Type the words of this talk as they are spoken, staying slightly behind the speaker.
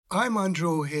I'm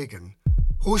Andrew O'Hagan,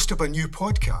 host of a new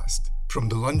podcast from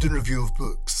the London Review of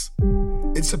Books.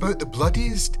 It's about the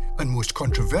bloodiest and most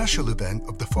controversial event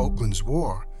of the Falklands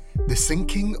War, the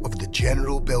sinking of the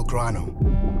General Belgrano.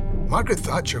 Margaret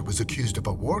Thatcher was accused of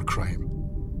a war crime.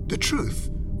 The truth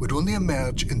would only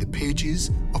emerge in the pages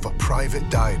of a private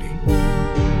diary.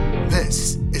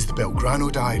 This is the Belgrano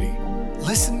Diary.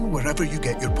 Listen wherever you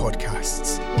get your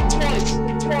podcasts.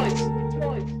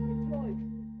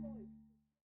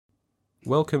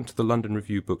 Welcome to the London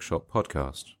Review Bookshop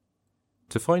podcast.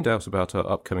 To find out about our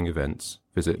upcoming events,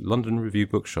 visit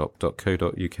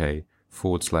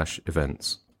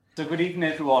londonreviewbookshop.co.uk/events. So good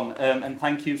evening everyone, and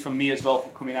thank you from me as well for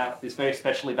coming out to this very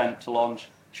special event to launch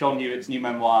Sean Hewitt's new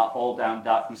memoir, All Down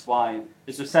Darkness Wine.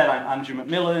 As I said, I'm Andrew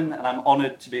Macmillan, and I'm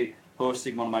honoured to be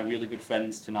hosting one of my really good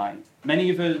friends tonight. Many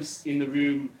of us in the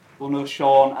room will know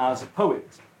Sean as a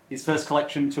poet. His first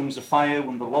collection, Tongues of Fire,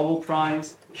 won the Laurel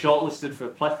Prize, shortlisted for a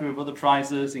plethora of other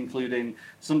prizes, including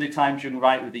Sunday Times Young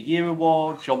Writer of the Year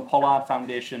Award, John Pollard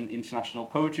Foundation International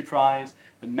Poetry Prize,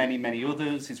 and many, many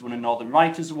others. He's won a Northern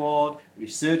Writers Award, a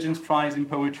Resurgence Prize in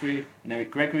Poetry, an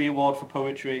Eric Gregory Award for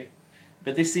Poetry.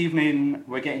 But this evening,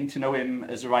 we're getting to know him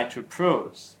as a writer of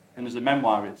prose and as a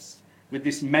memoirist, with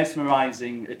this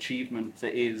mesmerising achievement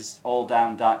that is All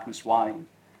Down Darkness Wine.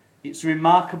 It's a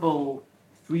remarkable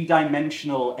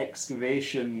three-dimensional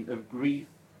excavation of grief,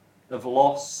 of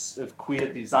loss, of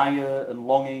queer desire and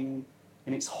longing,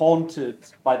 and it's haunted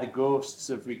by the ghosts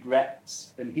of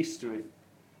regrets and history.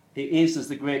 It is, as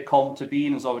the great Colm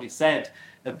Tóibín has already said,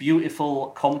 a beautiful,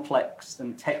 complex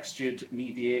and textured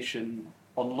mediation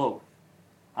on love.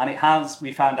 And it has,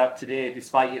 we found out today,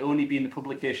 despite it only being the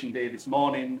publication day this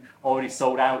morning, already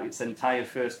sold out its entire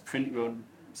first print run.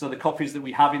 So the copies that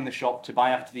we have in the shop to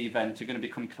buy after the event are going to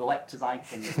become collector's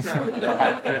items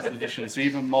first edition. So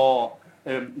even more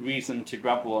reason to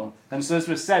grab one. And so as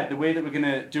was said, the way that we're going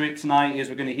to do it tonight is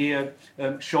we're going to hear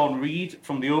Sean read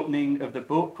from the opening of the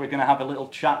book. We're going to have a little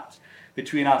chat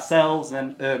between ourselves,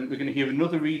 and we're going to hear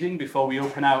another reading before we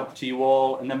open out to you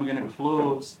all, and then we're going to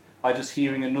close by just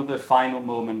hearing another final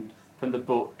moment from the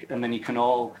book, and then you can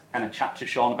all kind of chat to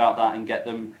Sean about that and get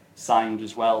them signed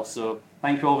as well. So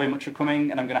thank you all very much for coming,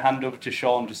 and I'm going to hand over to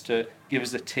Sean just to give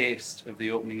us a taste of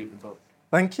the opening of the book.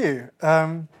 Thank you.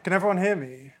 Can everyone hear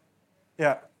me?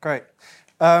 Yeah, great.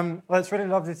 Well, it's really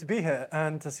lovely to be here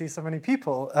and to see so many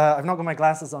people. I've not got my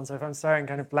glasses on, so if I'm staring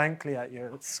kind of blankly at you,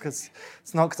 it's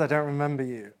not because I don't remember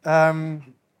you.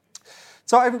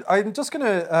 So I'm just going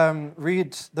to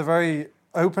read the very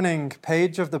opening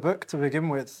page of the book to begin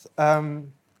with.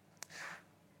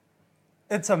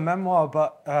 It's a memoir,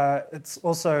 but it's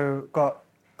also got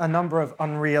a number of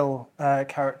unreal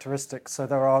characteristics. So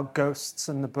there are ghosts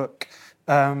in the book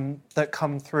that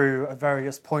come through at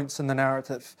various points in the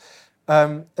narrative.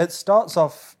 It starts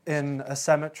off in a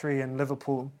cemetery in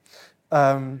Liverpool.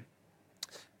 That's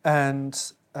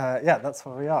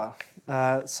where we are.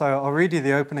 So I'll read you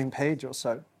the opening page or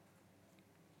so.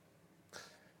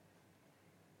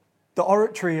 The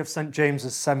oratory of St.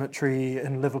 James's Cemetery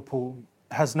in Liverpool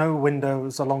has no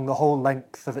windows along the whole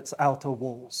length of its outer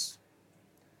walls.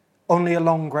 Only a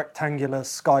long rectangular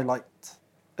skylight,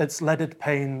 its leaded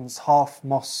panes half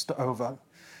mossed over,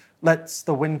 lets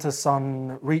the winter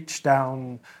sun reach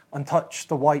down and touch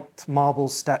the white marble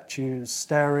statues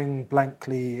staring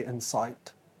blankly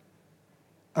inside.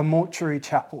 A mortuary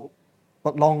chapel,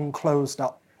 but long closed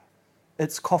up,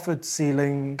 its coffered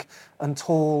ceiling and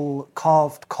tall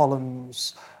carved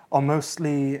columns are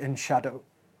mostly in shadow.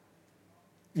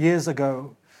 Years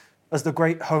ago, as the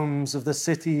great homes of the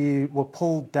city were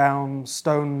pulled down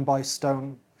stone by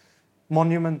stone,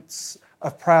 monuments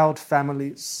of proud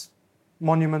families,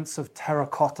 monuments of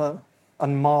terracotta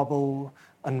and marble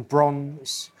and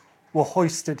bronze were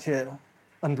hoisted here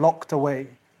and locked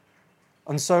away.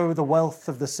 And so the wealth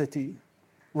of the city,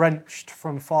 wrenched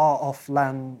from far-off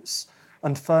lands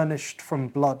and furnished from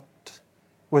blood,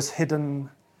 was hidden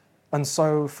and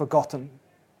so forgotten.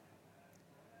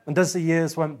 And as the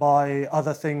years went by,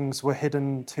 other things were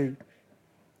hidden too.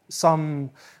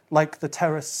 Some, like the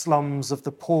terrace slums of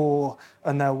the poor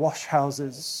and their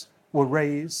washhouses, were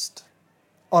razed.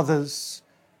 Others,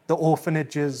 the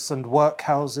orphanages and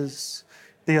workhouses,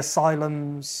 the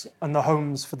asylums and the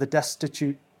homes for the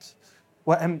destitute,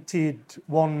 were emptied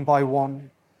one by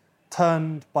one,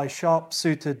 turned by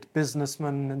sharp-suited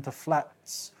businessmen into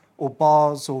flats or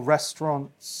bars or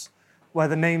restaurants, where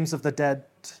the names of the dead,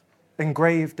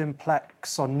 engraved in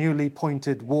plaques on newly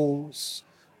pointed walls,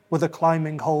 were the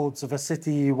climbing holds of a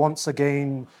city once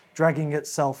again dragging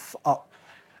itself up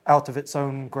out of its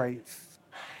own grave.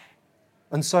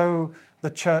 And so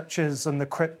the churches and the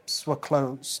crypts were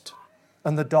closed.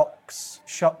 and the docks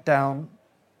shut down,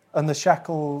 and the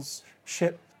shackles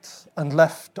shipped and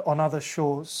left on other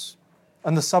shores,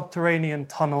 and the subterranean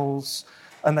tunnels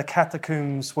and the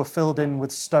catacombs were filled in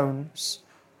with stones,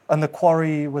 and the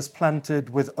quarry was planted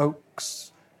with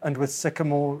oaks and with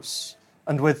sycamores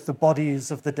and with the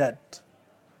bodies of the dead.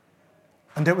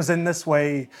 And it was in this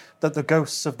way that the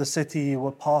ghosts of the city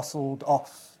were parceled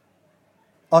off,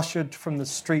 ushered from the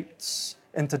streets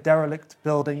into derelict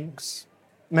buildings,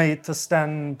 made to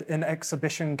stand in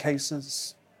exhibition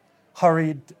cases,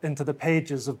 hurried into the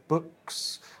pages of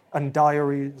books and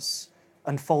diaries,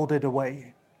 and folded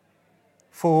away.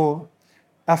 For,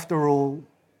 after all,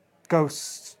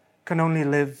 ghosts can only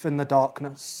live in the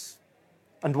darkness,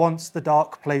 and once the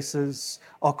dark places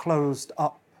are closed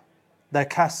up, their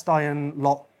cast iron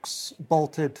locks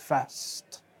bolted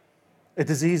fast, it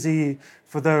is easy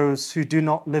for those who do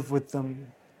not live with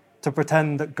them to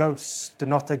pretend that ghosts do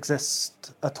not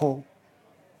exist at all.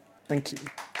 Thank you.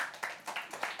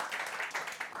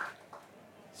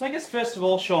 So I guess first of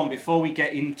all, Sean, before we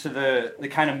get into the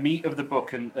kind of meat of the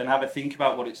book and have a think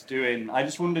about what it's doing, I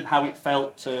just wondered how it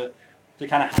felt to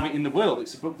kind of have it in the world.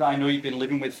 It's a book that I know you've been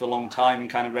living with for a long time and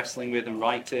kind of wrestling with and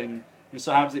writing. And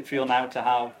so how does it feel now to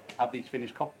have these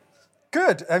finished copies?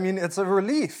 Good. I mean, it's a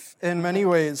relief in many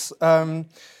ways.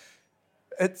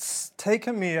 It's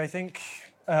taken me, I think,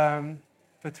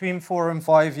 between 4 and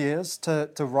 5 years to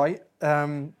write.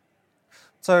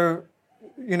 So,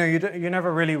 you know, you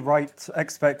never really write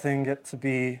expecting it to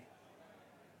be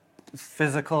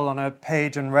physical on a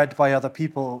page and read by other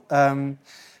people. And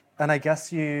I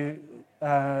guess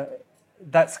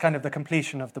that's kind of the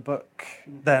completion of the book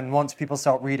then, once people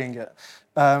start reading it.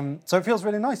 So it feels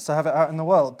really nice to have it out in the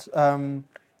world.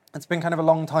 It's been kind of a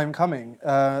long time coming,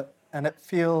 and it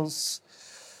feels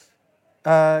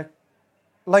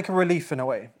like a relief in a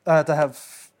way, to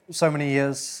have so many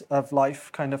years of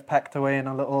life kind of packed away in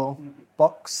a little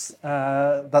box.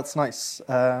 That's nice.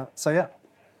 So yeah.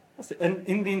 And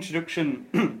in the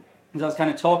introduction, as I was kind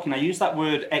of talking, I used that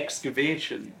word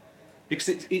excavation because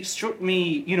it struck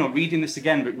me, you know, reading this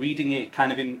again, but reading it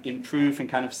kind of in proof and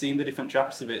kind of seeing the different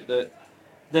drafts of it, that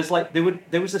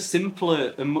there was a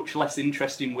simpler and much less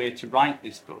interesting way to write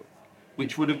this book,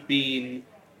 which would have been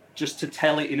just to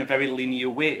tell it in a very linear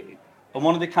way. And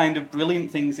one of the kind of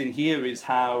brilliant things in here is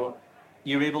how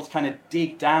you're able to kind of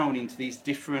dig down into these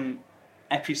different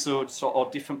episodes or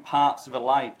different parts of a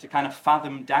life to kind of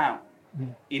fathom down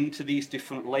into these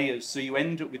different layers. So you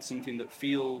end up with something that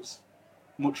feels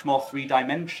much more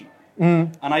three-dimensional.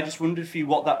 And I just wondered for you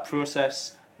what that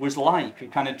process was like,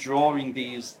 of kind of drawing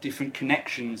these different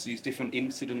connections, these different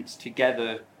incidents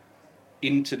together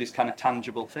into this kind of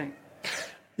tangible thing.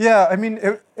 Yeah, I mean,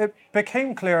 it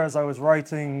became clear as I was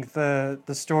writing the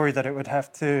story that it would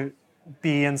have to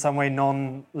be in some way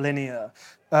non-linear.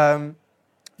 So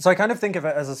I kind of think of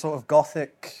it as a sort of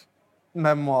Gothic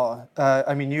memoir.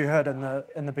 I mean, you heard in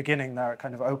the beginning there, it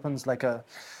kind of opens like a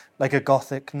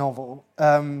Gothic novel.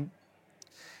 And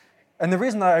the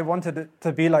reason that I wanted it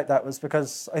to be like that was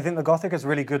because I think the Gothic is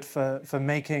really good for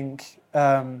making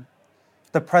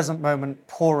the present moment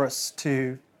porous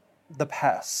to the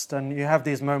past. And you have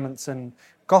these moments in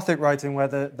Gothic writing where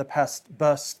the past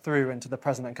bursts through into the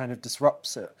present and kind of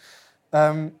disrupts it.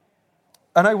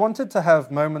 And I wanted to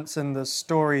have moments in the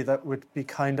story that would be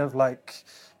kind of like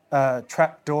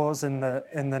trapdoors in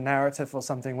the narrative or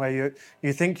something, where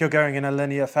you think you're going in a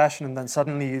linear fashion and then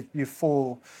suddenly you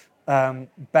fall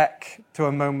back to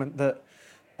a moment that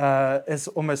is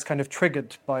almost kind of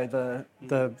triggered by the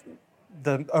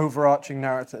overarching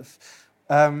narrative.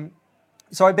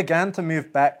 So I began to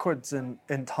move backwards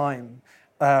in time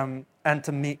and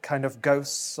to meet kind of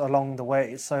ghosts along the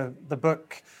way. So the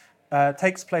book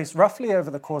takes place roughly over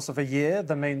the course of a year,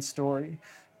 the main story.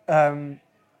 And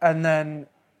then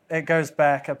it goes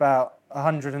back about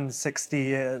 160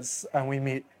 years and we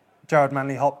meet Gerard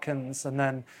Manley Hopkins, and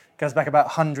then goes back about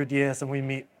 100 years and we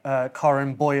meet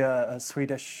Karin Boye, a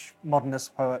Swedish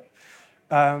modernist poet.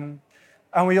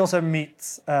 And we also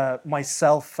meet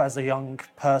myself as a young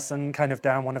person, kind of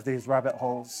down one of these rabbit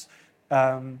holes.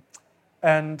 And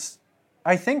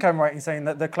I think I'm right in saying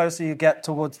that the closer you get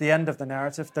towards the end of the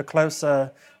narrative, the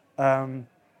closer the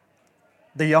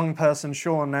young person,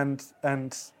 Sean,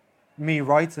 and me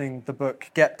writing the book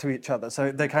get to each other.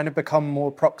 So they kind of become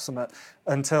more proximate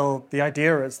until the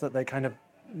idea is that they kind of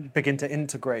begin to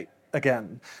integrate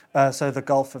again. So the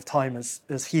gulf of time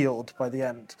is healed by the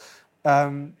end.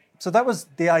 So that was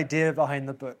the idea behind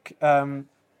the book. You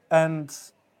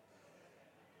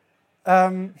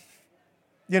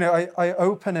know, I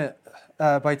open it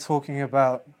by talking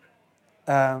about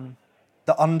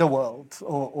the underworld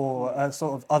or a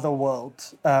sort of other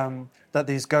world that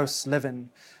these ghosts live in.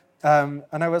 And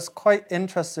I was quite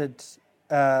interested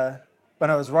when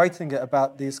I was writing it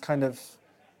about these kind of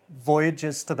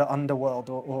voyages to the underworld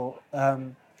or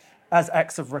as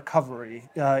acts of recovery.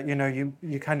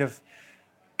 You kind of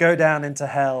go down into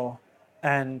hell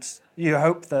and you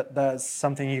hope that there's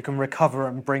something you can recover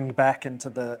and bring back into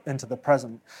the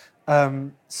present.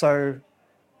 So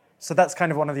that's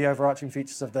kind of one of the overarching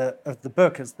features of the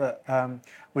book, is that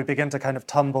we begin to kind of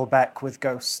tumble back with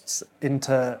ghosts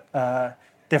into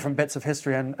different bits of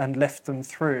history and lift them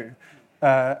through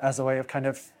as a way of kind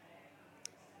of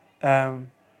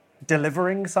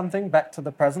delivering something back to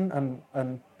the present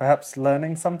and perhaps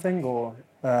learning something or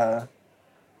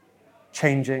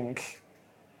changing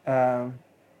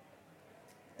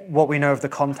what we know of the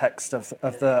context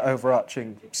of the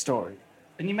overarching story.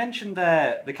 And you mentioned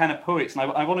there the kind of poets,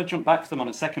 and I want to jump back to them on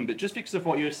a second, but just because of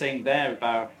what you were saying there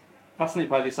about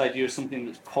fascinated by this idea of something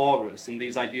that's porous and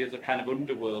these ideas of kind of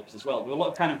underworlds as well. There are a lot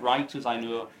of kind of writers I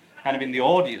know kind of in the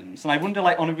audience, and I wonder,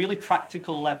 like, on a really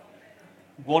practical level,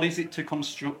 what is it to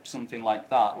construct something like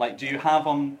that? Like, do you have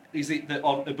is it that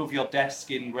above your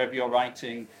desk in wherever you're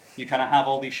writing, you kind of have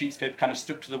all these sheets of paper kind of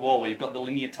stuck to the wall where you've got the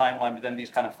linear timeline but then these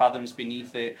kind of fathoms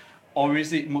beneath it? Or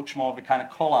is it much more of a kind of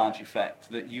collage effect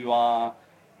that you are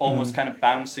almost kind of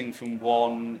bouncing from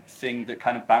one thing that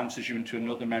kind of bounces you into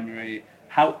another memory?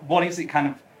 What is it kind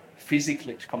of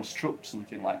physically to construct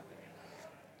something like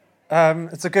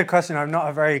that? It's a good question. I'm not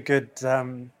a very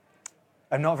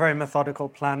methodical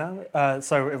planner,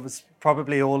 so it was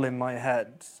probably all in my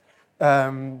head.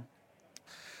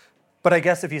 But I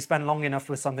guess if you spend long enough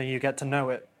with something, you get to know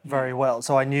it very well.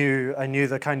 So I knew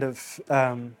the kind of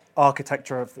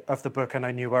architecture of the book, and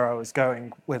I knew where I was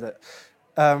going with it.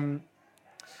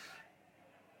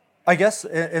 I guess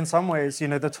in some ways,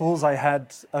 the tools I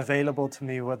had available to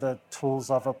me were the tools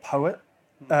of a poet.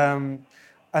 And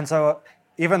so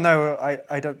even though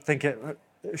I don't think it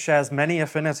shares many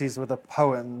affinities with a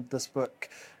poem, this book,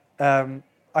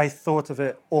 I thought of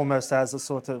it almost as a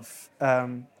sort of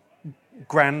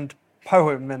grand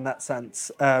poem in that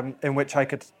sense, in which I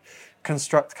could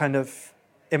construct kind of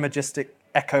imagistic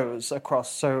echoes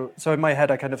across. So in my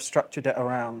head, I kind of structured it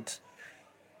around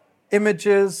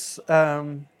images,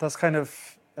 those kind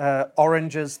of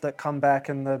oranges that come back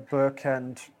in the book,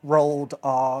 and rolled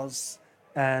R's,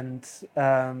 and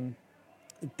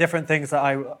different things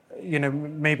that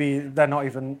maybe they're not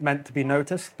even meant to be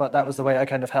noticed, but that was the way I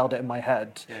kind of held it in my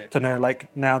head, to know,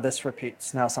 like, now this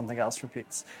repeats, now something else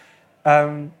repeats.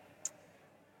 But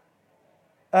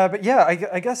yeah,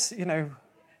 I guess,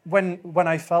 when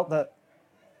I felt that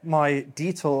my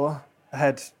detour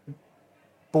had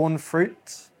borne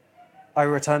fruit, I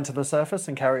returned to the surface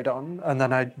and carried on, and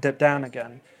then I dipped down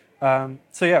again.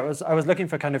 So yeah, I was looking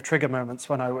for kind of trigger moments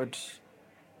when I would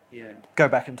go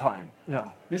back in time. Yeah.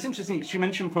 It's interesting because you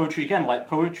mentioned poetry again. Like,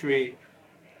 poetry,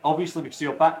 obviously because of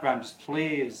your background, just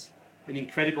plays an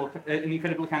incredible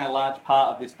kind of large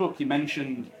part of this book. You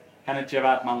mentioned kind of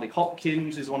Gerard Manley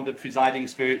Hopkins is one of the presiding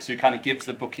spirits who kind of gives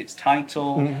the book its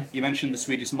title. Mm-hmm. You mentioned the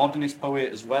Swedish modernist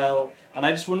poet as well. And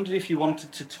I just wondered if you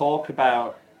wanted to talk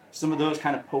about some of those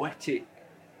kind of poetic,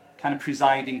 kind of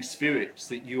presiding spirits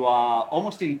that you are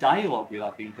almost in dialogue with,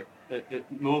 I think,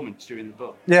 at moments during the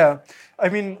book. Yeah. I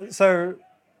mean, so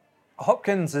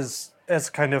Hopkins is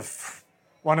kind of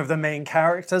one of the main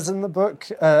characters in the book,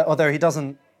 although he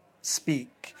doesn't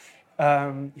speak.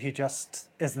 He just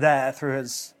is there through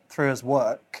his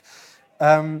work.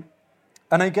 And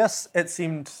I guess it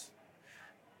seemed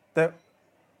that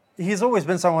he's always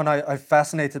been someone I'm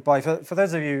fascinated by. For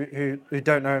those of you who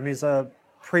don't know him, he's a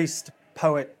priest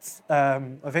poet, a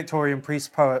Victorian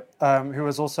priest poet, who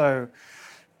was also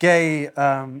gay,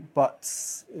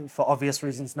 but for obvious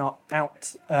reasons not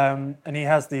out. And he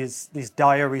has these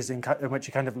diaries in which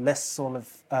he kind of lists all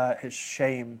of his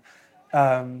shame.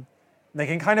 They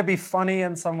can kind of be funny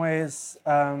in some ways,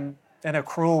 in a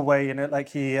cruel way, like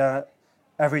he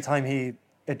every time he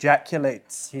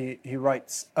ejaculates, he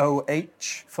writes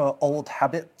OH for old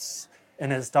habits in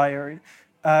his diary.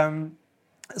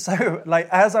 So, like,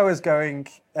 as I was going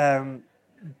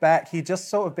back, he just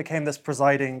sort of became this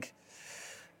presiding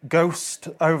ghost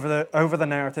over the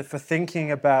narrative for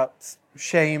thinking about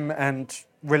shame and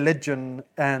religion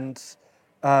and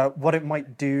what it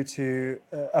might do to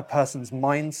a person's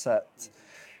mindset.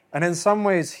 And in some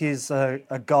ways, he's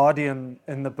a guardian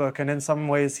in the book, and in some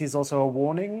ways, he's also a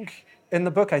warning in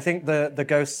the book. I think the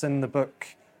ghosts in the book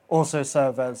also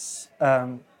serve as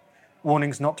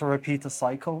warnings not to repeat a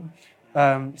cycle.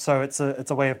 So it's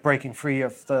a way of breaking free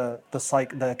of the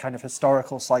kind of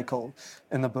historical cycle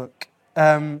in the book.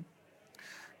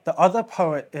 the other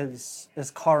poet is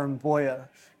Karin Boye,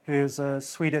 who's a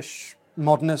Swedish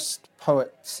modernist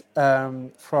poet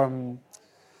from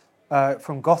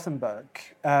Gothenburg,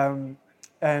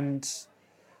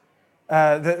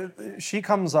 she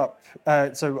comes up.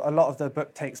 So a lot of the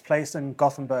book takes place in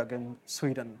Gothenburg in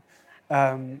Sweden,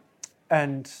 and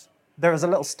there is a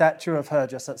little statue of her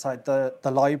just outside the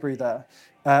library there,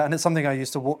 and it's something I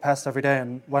used to walk past every day.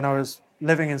 And when I was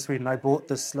living in Sweden, I bought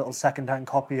this little second-hand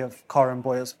copy of Karin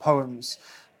Boye's poems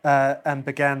and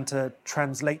began to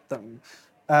translate them.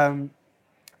 And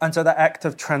so the act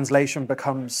of translation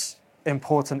becomes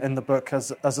important in the book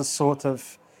as a sort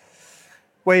of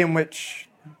way in which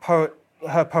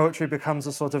her poetry becomes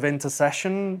a sort of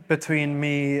intercession between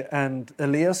me and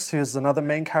Elias, who's another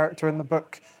main character in the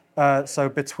book. So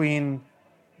between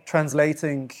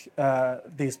translating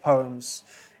these poems,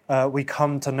 we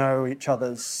come to know each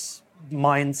other's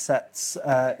mindsets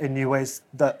in new ways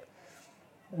that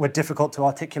were difficult to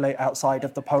articulate outside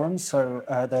of the poems. So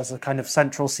there's a kind of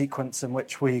central sequence in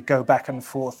which we go back and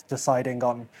forth deciding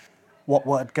on what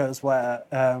word goes where,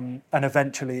 and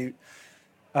eventually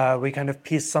we kind of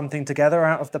piece something together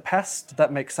out of the past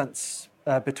that makes sense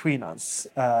between us.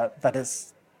 That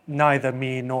is neither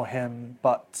me nor him,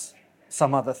 but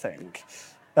some other thing,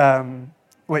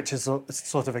 which is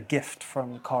sort of a gift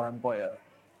from Karin Boye.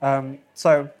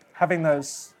 So having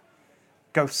those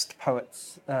ghost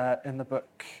poets in the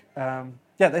book,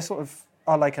 they sort of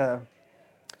are like a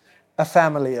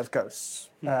family of ghosts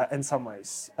in some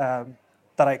ways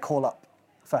that I call up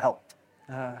for help.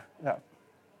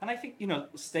 And I think,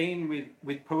 staying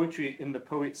with poetry in the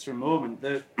poets for a moment,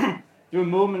 there are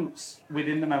moments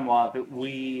within the memoir that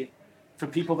for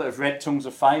people that have read Tongues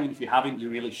of Fire, and if you haven't, you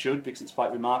really should, because it's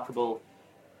quite remarkable.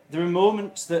 There are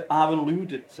moments that are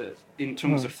alluded to in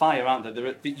Tongues of Fire, aren't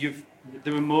there?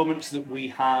 There are moments that we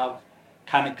have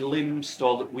kind of glimpsed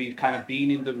or that we've kind of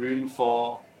been in the room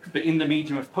for, but in the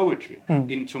medium of poetry,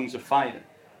 in Tongues of Fire.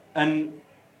 And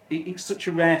it's such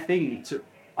a rare thing to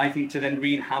then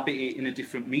re-inhabit it in a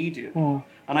different medium.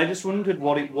 And I just wondered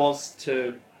what it was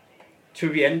to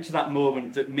re-enter that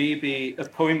moment that maybe a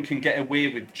poem can get away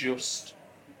with just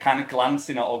kind of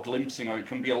glancing at or glimpsing, or it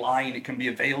can be a line, it can be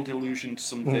a veiled allusion to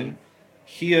something.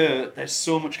 Here, there's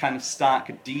so much kind of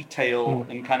stark detail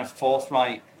and kind of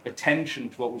forthright attention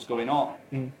to what was going on,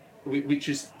 which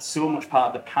is so much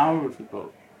part of the power of the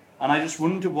book. And I just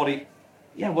wonder what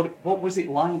was it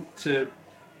like to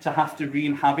have to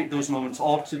re-inhabit those moments,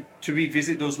 or to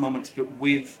revisit those moments, but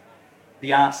with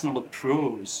the arsenal of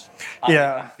prose at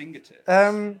your fingertips?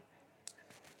 Well,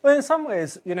 in some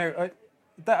ways, I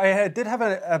did have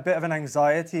a bit of an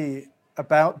anxiety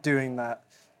about doing that,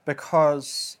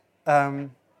 because the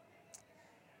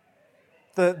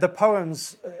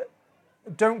poems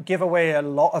don't give away a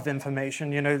lot of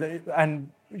information,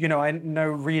 and I know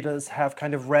readers have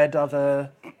kind of read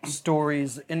other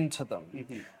stories into them.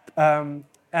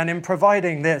 And in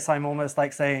providing this, I'm almost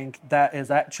like saying that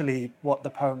is actually what the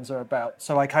poems are about.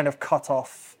 So I kind of cut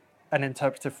off an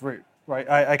interpretive route, right?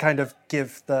 I kind of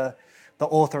give the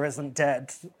author isn't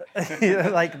dead.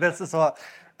 Like, this is what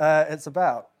it's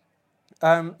about.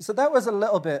 So that was a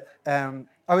little bit, I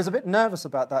was a bit nervous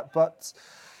about that, but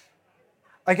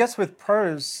I guess with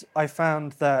prose, I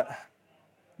found that,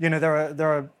 there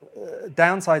are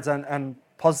downsides and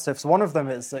positives. One of them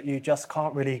is that you just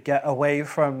can't really get away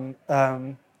from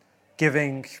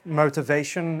giving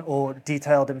motivation or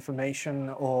detailed information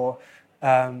or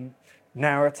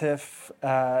narrative.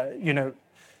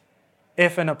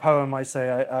 If in a poem I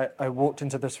say I walked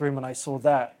into this room and I saw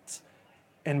that,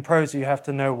 in prose you have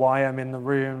to know why I'm in the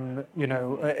room,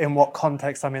 in what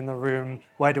context I'm in the room,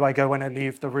 where do I go when I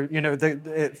leave the room,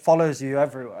 it follows you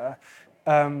everywhere.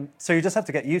 So you just have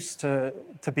to get used to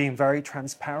being very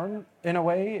transparent in a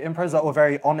way in prose, or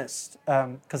very honest,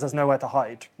 because there's nowhere to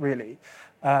hide, really.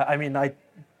 I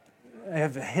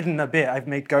have hidden a bit. I've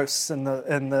made ghosts in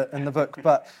the book,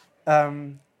 but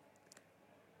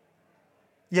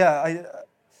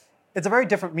it's a very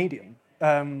different medium,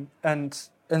 and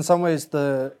in some ways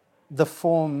the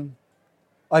form.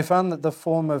 I found that the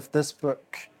form of this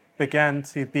book began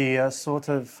to be a sort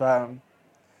of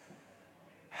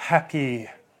happy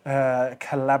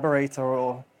collaborator,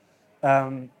 or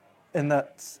in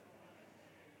that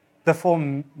the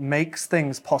form makes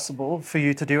things possible for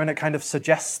you to do, and it kind of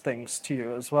suggests things to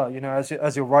you as well.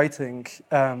 As you're writing,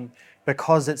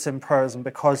 because it's in prose and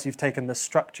because you've taken this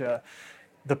structure,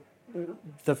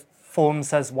 the form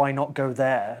says, why not go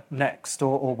there next,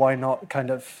 or why not kind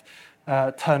of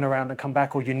turn around and come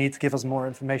back, or you need to give us more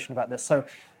information about this. So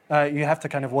you have to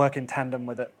kind of work in tandem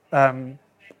with it.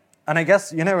 And I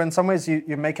guess, in some ways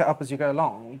you make it up as you go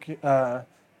along.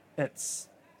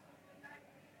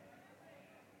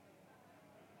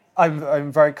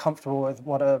 I'm very comfortable with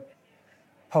what a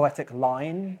poetic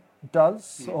line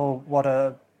does or what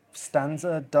a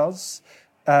stanza does.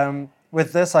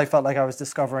 With this, I felt like I was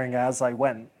discovering as I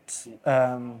went,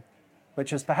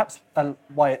 which is perhaps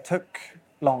why it took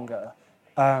longer.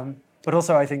 But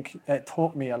also, I think it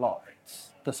taught me a lot,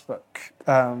 this book.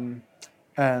 And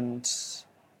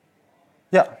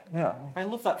yeah. I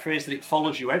love that phrase that it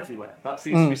follows you everywhere. That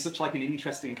seems to be such like an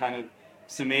interesting kind of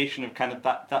summation of kind of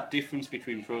that difference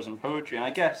between prose and poetry. And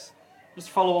I guess, just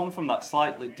follow on from that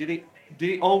slightly, did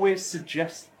it always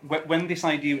suggest, when this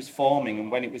idea was forming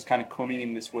and when it was kind of coming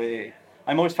in this way,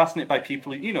 I'm always fascinated by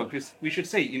people, because we should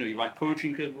say, you write poetry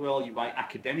incredibly well, you write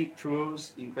academic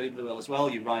prose incredibly well as well,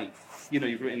 you write,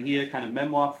 you've written here kind of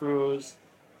memoir prose.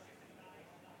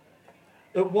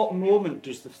 At what moment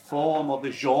does the form or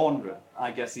the genre,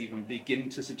 I guess, even begin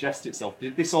to suggest itself?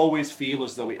 Did this always feel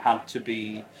as though it had to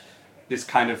be this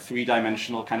kind of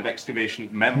three-dimensional kind of excavation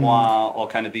of memoir, or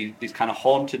kind of this kind of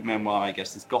haunted memoir, I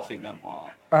guess, this gothic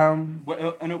memoir?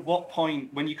 And at what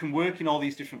point, when you can work in all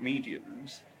these different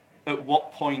mediums, at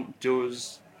what point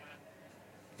does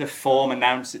the form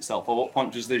announce itself, or what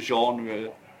point does the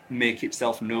genre make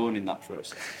itself known in that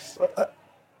process?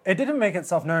 It didn't make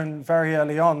itself known very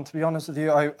early on, to be honest with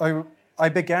you. I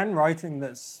began writing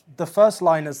this. The first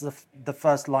line is the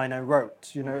first line I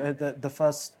wrote. The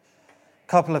first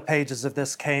couple of pages of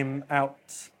this came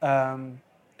out.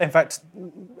 In fact,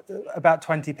 about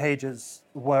 20 pages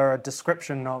were a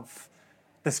description of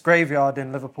this graveyard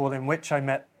in Liverpool in which I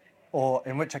met, or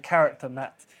in which a character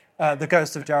met, the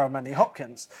ghost of Gerald Manley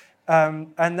Hopkins.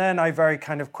 And then I very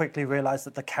kind of quickly realized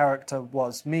that the character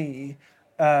was me.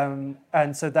 And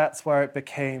so that's where it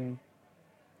became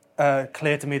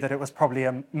clear to me that it was probably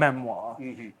a memoir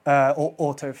or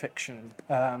autofiction.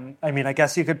 I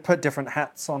guess you could put different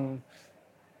hats on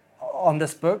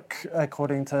this book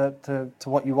according to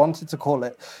what you wanted to call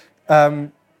it.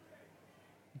 But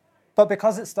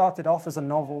because it started off as a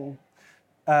novel,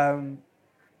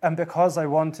 and because I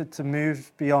wanted to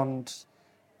move beyond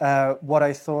what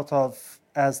I thought of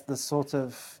as the sort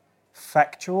of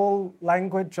factual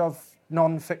language of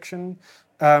non-fiction,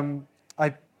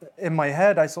 in my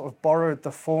head, I sort of borrowed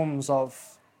the forms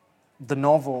of the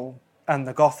novel and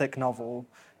the Gothic novel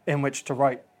in which to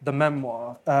write the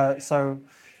memoir. So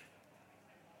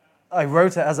I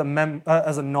wrote it as a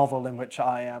novel in which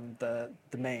I am the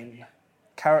main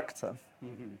character.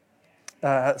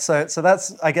 So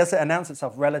that's, I guess, it announced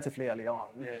itself relatively early on.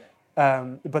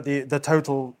 Yeah. But the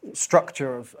total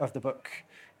structure of the book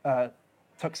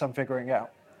took some figuring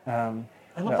out.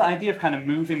 I love the idea of kind of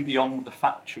moving beyond the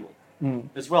factual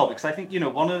as well, because I think,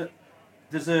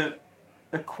 there's a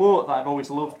quote that I've always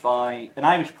loved by an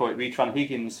Irish poet, Rítran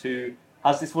Higgins, who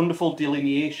has this wonderful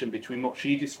delineation between what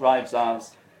she describes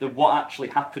as the what actually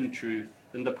happened truth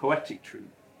and the poetic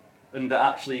truth, and that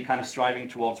actually kind of striving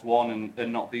towards one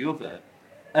and not the other.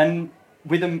 And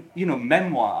with a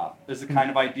memoir as a kind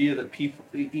of idea that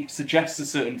it suggests a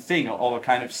certain thing or a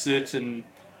kind of certain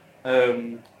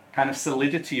kind of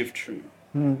solidity of truth.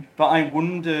 But I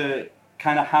wonder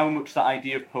kind of how much that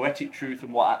idea of poetic truth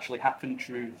and what actually happened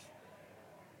truth,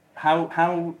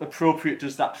 how appropriate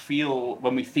does that feel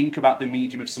when we think about the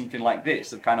medium of something like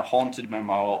this, of kind of haunted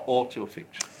memoir or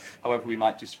autofiction, however we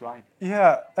might describe it?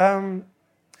 Yeah.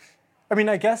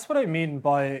 I guess what I mean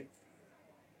by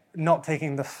not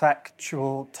taking the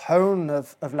factual tone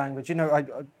of language, I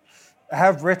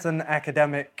have written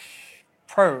academic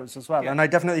prose as well, and I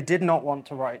definitely did not want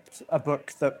to write a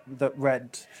book that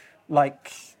read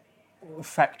like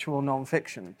factual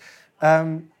non-fiction,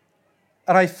 and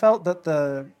I felt that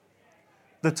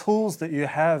the tools that you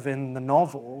have in the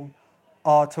novel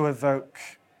are to evoke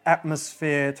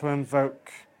atmosphere, to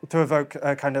evoke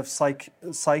a kind of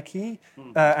psyche,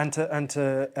 and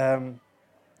to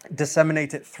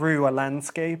disseminate it through a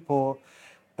landscape, or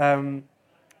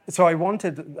so I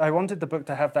wanted the book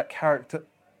to have that character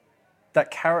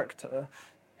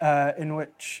in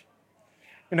which,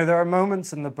 there are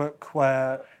moments in the book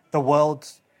where the world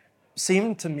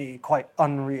seemed to me quite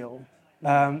unreal,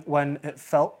 when it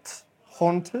felt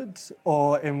haunted,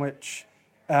 or in which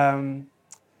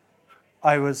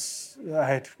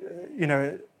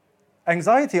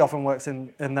anxiety often works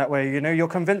in that way. You're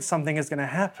convinced something is going to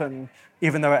happen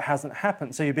even though it hasn't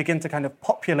happened. So you begin to kind of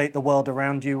populate the world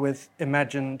around you with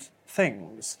imagined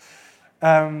things.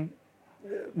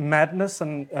 Madness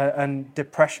and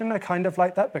depression are kind of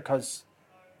like that, because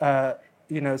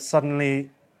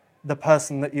suddenly the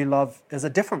person that you love is a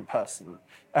different person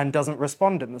and doesn't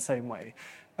respond in the same way.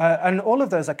 And all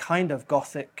of those are kind of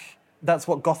Gothic. That's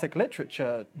what Gothic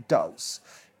literature does.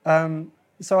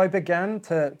 So I began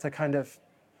to kind of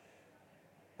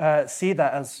see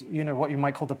that as, what you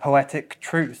might call the poetic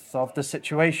truth of the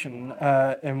situation,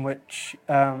 in which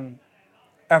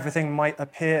everything might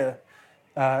appear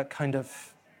kind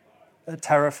of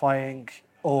terrifying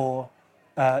or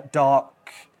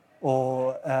dark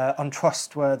or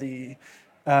untrustworthy.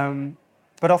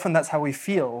 But often that's how we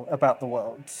feel about the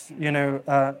world.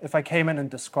 If I came in and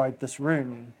described this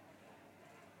room,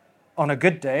 on a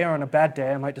good day or on a bad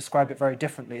day, I might describe it very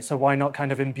differently. So why not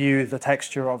kind of imbue the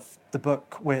texture of the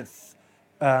book with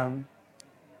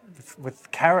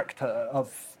character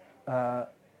of.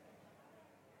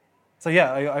 So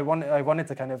yeah, I wanted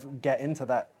to kind of get into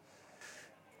that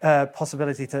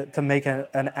possibility to make an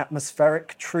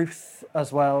atmospheric truth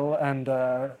as well, and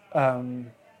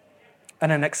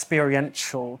an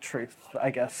experiential truth, I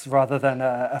guess, rather than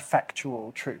a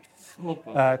factual truth.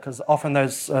 Because often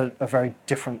those are very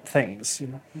different things.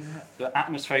 The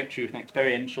atmospheric truth and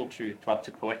experiential truth to add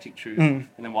to poetic truth, and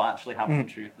then what actually happened in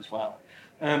truth as well.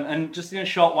 And just in a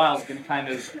short while, I'm going to kind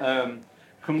of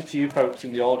come to you folks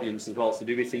in the audience as well, so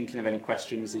do be thinking of any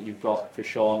questions that you've got for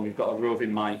Sean. We've got a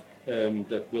roving mic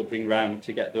that we'll bring round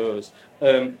to get those.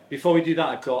 Before we do that,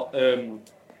 I've got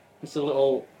just a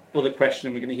little other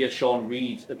question. We're going to hear Sean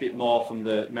read a bit more from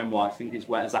the memoir. I think it's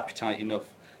Whet as Appetite Enough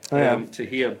to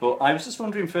hear. But I was just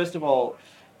wondering, first of all,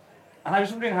 and I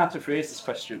was wondering how to phrase this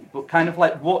question, but kind of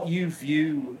like what you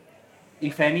view,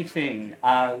 if anything,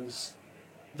 as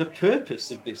the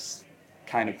purpose of this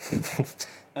kind of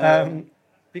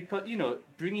because,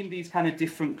 bringing these kind of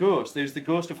different ghosts. There's the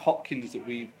ghost of Hopkins that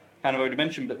we kind of already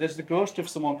mentioned, but there's the ghost of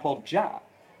someone called Jack,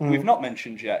 who we've not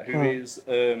mentioned yet, who is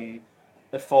a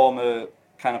former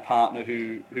kind of partner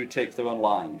who takes their own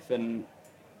life. And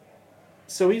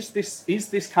so is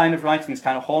this kind of writing, this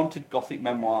kind of haunted Gothic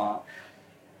memoir,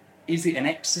 is it an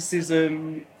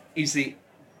exorcism? Is it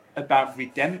about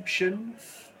redemption?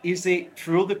 Is it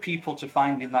for other people to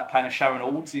find in that kind of Sharon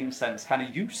Oldesian sense kind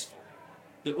of useful?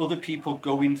 That other people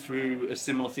going through a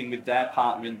similar thing with their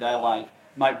partner in their life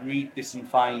might read this and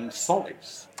find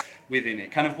solace within it?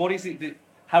 Kind of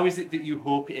how is it that you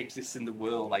hope it exists in the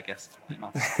world, I guess?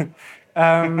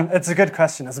 It's a good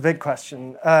question. It's a big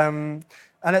question. And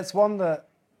it's one that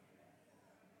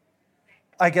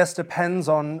I guess depends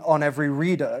on every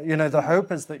reader. The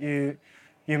hope is that you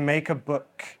make a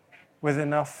book with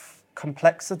enough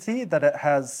complexity that it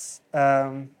has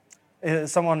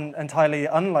someone entirely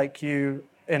unlike you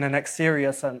in an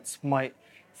exterior sense might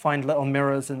find little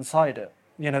mirrors inside it.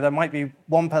 There might be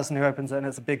one person who opens it and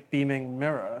it's a big beaming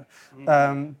mirror,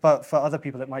 but for other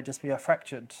people it might just be a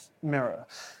fractured mirror.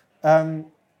 I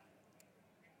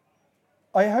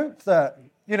hope that,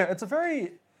 it's a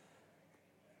very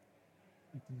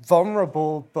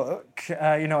vulnerable book.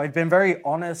 I've been very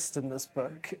honest in this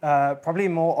book, probably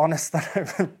more honest than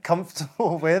I'm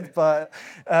comfortable with, but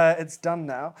it's done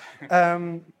now.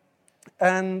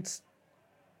 And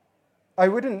I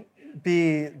wouldn't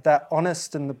be that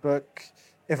honest in the book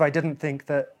if I didn't think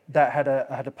that had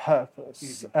a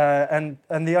purpose. And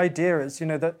the idea is,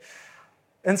 that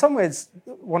in some ways,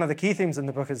 one of the key themes in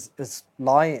the book is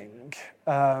lying,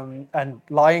 and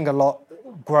lying a lot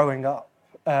growing up,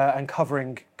 and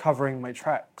covering my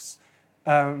tracks.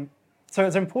 So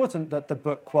it's important that the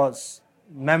book was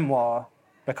memoir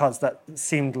because that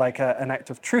seemed like an act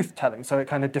of truth-telling, so it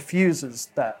kind of diffuses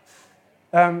that.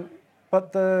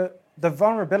 But the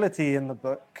vulnerability in the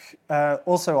book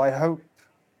also, I hope,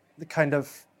 kind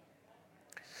of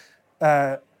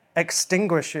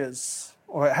extinguishes,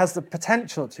 or it has the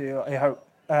potential to, I hope,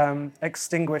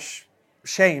 extinguish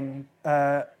shame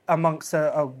amongst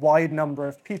a wide number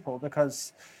of people.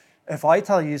 Because if I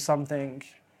tell you something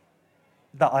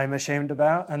that I'm ashamed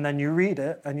about, and then you read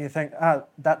it and you think,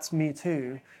 that's me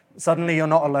too, suddenly you're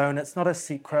not alone, it's not a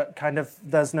secret, kind of,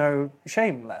 there's no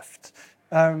shame left.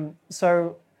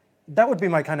 So that would be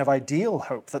my kind of ideal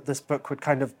hope, that this book would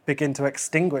kind of begin to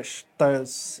extinguish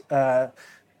those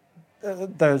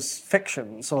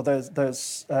fictions or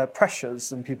those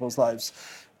pressures in people's lives.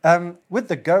 With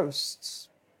the ghosts,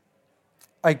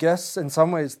 I guess in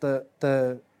some ways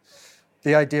the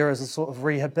idea is a sort of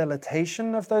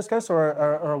rehabilitation of those ghosts, or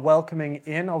a welcoming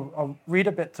in. I'll read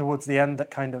a bit towards the end that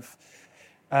kind of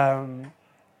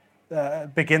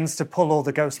begins to pull all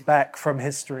the ghosts back from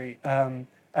history,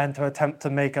 and to attempt to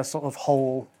make a sort of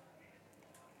whole,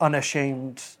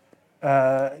 unashamed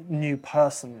new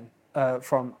person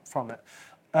from it.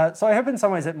 So I hope in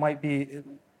some ways it might be.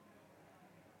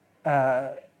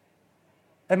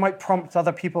 It might prompt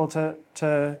other people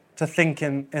to think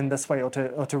in this way, or to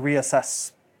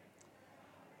reassess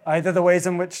either the ways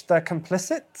in which they're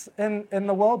complicit in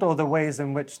the world or the ways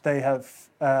in which they have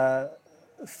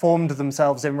formed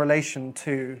themselves in relation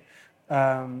to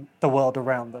the world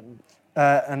around them,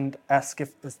 and ask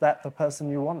if is that the person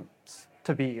you want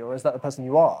to be, or is that the person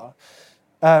you are?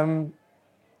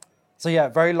 So yeah,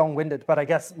 very long-winded, but I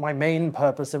guess my main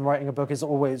purpose in writing a book is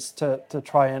always to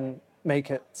try and make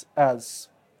it as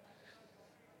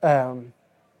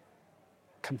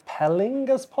compelling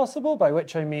as possible, by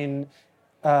which I mean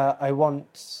I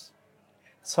want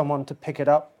someone to pick it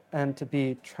up and to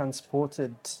be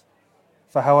transported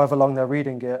for however long they're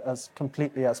reading it as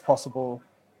completely as possible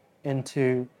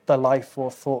into the life or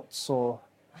thoughts or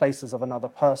places of another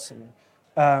person.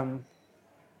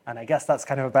 And I guess that's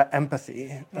kind of about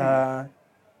empathy, but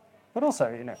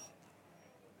also,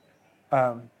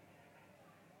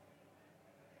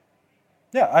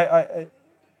 I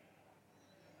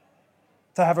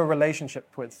to have a relationship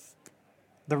with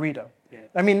the reader. Yeah.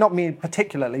 I mean, not me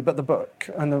particularly, but the book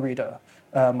and the reader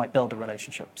might build a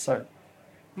relationship. So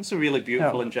that's a really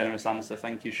beautiful and generous answer.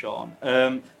 Thank you, Sean.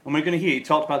 And we're going to hear you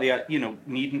talked about the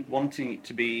wanting it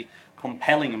to be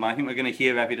compelling, and I think we're going to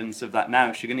hear evidence of that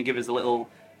now. So you're going to give us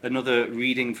another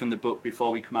reading from the book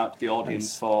before we come out to the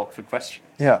audience for questions.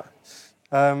 Yeah.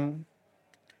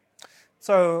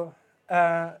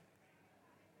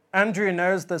 Andrew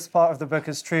knows this part of the book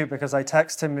is true because I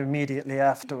text him immediately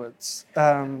afterwards. Do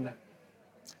you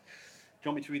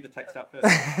want me to read the text out first?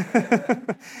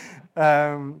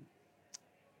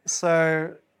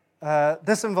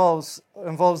 This involves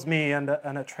me and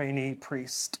a trainee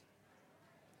priest.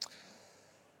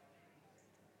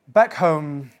 Back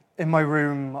home, in my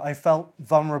room, I felt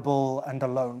vulnerable and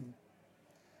alone.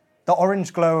 The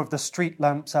orange glow of the street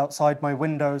lamps outside my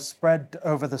window spread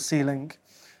over the ceiling,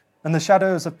 and the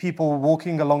shadows of people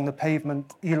walking along the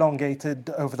pavement elongated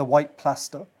over the white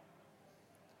plaster.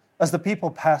 As the people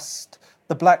passed,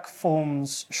 the black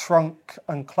forms shrunk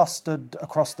and clustered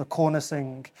across the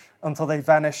cornicing until they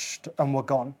vanished and were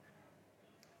gone.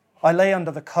 I lay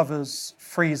under the covers,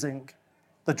 freezing,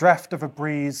 the draft of a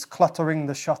breeze cluttering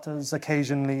the shutters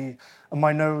occasionally, and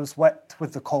my nose wet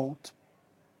with the cold.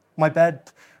 My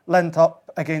bed leant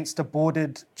up against a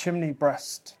boarded chimney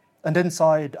breast, and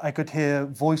inside I could hear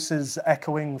voices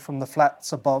echoing from the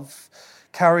flats above,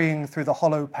 carrying through the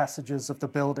hollow passages of the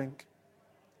building.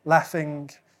 Laughing,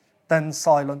 then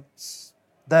silence,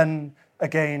 then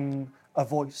again a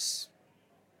voice.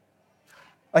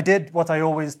 I did what I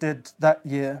always did that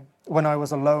year when I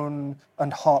was alone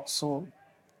and heartsore.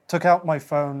 Took out my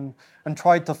phone and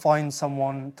tried to find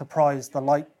someone to prise the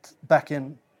light back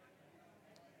in.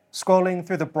 Scrolling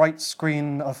through the bright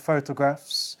screen of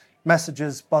photographs,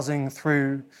 messages buzzing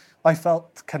through, I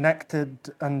felt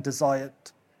connected and desired.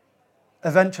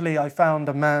 Eventually, I found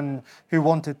a man who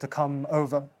wanted to come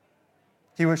over.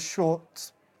 He was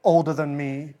short, older than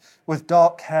me, with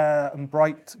dark hair and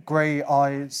bright grey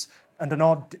eyes and an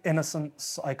odd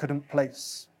innocence I couldn't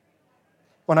place.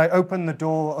 When I opened the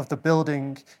door of the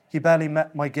building, he barely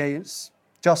met my gaze,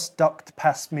 just ducked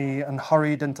past me and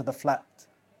hurried into the flat.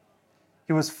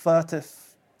 He was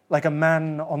furtive, like a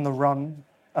man on the run,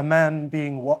 a man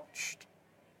being watched.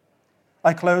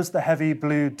 I closed the heavy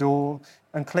blue door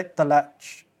and clicked the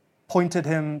latch, pointed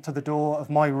him to the door of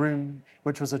my room,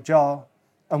 which was ajar,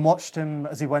 and watched him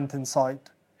as he went inside.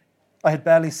 I had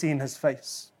barely seen his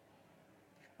face.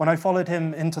 When I followed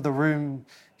him into the room,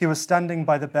 he was standing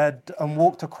by the bed and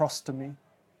walked across to me.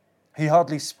 He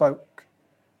hardly spoke.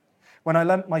 When I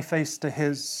leant my face to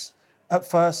his, at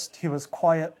first he was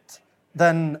quiet,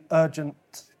 then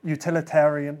urgent,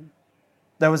 utilitarian.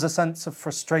 There was a sense of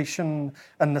frustration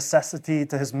and necessity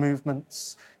to his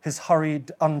movements, his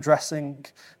hurried undressing,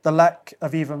 the lack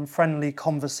of even friendly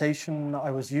conversation I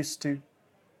was used to.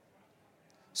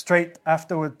 Straight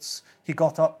afterwards, he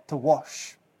got up to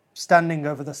wash, standing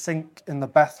over the sink in the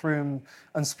bathroom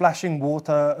and splashing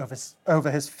water over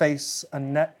his face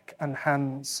and neck and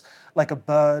hands like a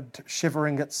bird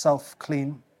shivering itself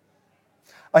clean.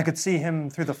 I could see him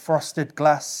through the frosted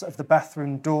glass of the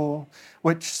bathroom door,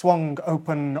 which swung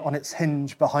open on its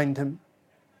hinge behind him.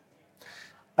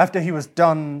 After he was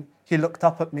done, he looked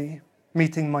up at me,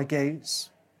 meeting my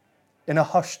gaze. In a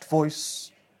hushed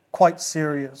voice, quite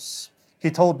serious, he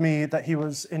told me that he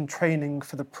was in training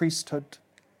for the priesthood.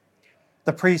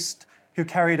 The priest who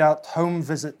carried out home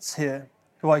visits here,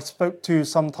 who I spoke to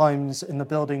sometimes in the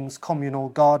building's communal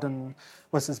garden,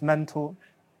 was his mentor.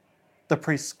 The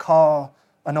priest's car,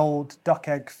 an old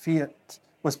duck-egg Fiat,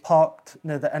 was parked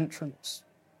near the entrance.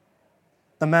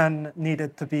 The man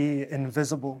needed to be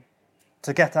invisible,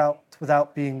 to get out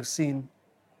without being seen.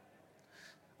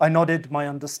 I nodded my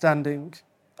understanding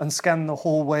and scanned the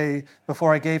hallway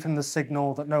before I gave him the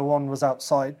signal that no one was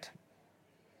outside.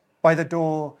 By the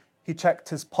door, he checked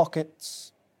his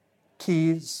pockets,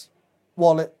 keys,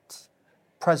 wallet,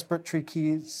 presbytery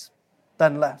keys,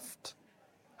 then left.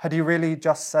 Had he really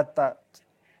just said that?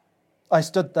 I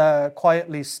stood there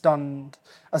quietly stunned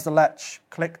as the latch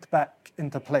clicked back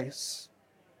into place.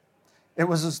 It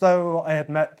was as though I had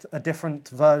met a different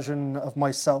version of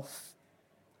myself.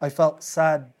 I felt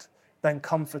sad, then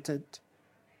comforted.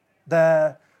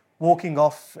 There, walking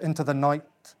off into the night,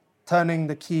 turning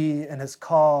the key in his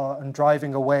car and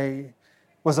driving away,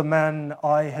 was a man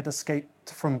I had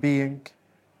escaped from being.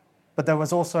 But there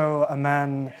was also a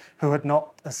man who had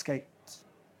not escaped.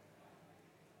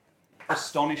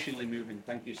 Astonishingly moving.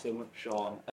 Thank you so much,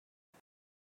 Sean.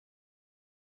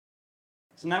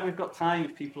 So now we've got time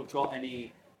if people have got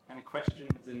any questions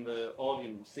in the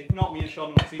audience. If not, me and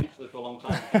Sean have seen each other for a long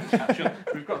time.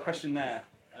 We've got a question there.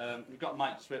 We've got a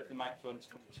mic strip. The microphone's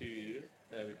come to you.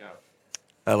 There we go.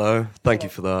 Hello. Thank you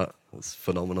for that. That's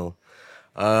phenomenal.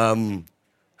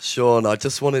 Sean, I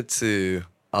just wanted to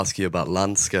ask you about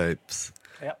landscapes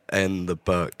in the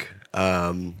book.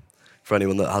 For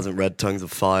anyone that hasn't read Tongues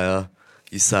of Fire,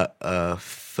 you set a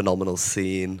phenomenal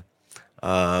scene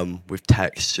with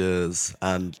textures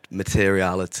and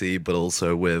materiality, but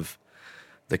also with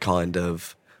the kind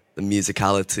of the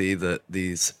musicality that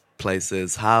these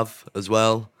places have as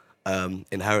well,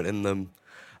 inherent in them.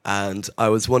 And I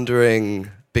was wondering,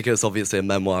 because obviously a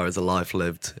memoir is a life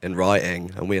lived in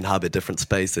writing, and we inhabit different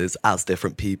spaces as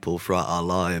different people throughout our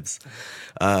lives.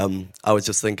 I was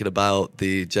just thinking about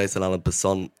the Jason Allen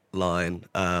Besant line,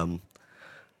 a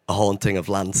haunting of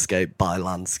landscape by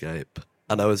landscape.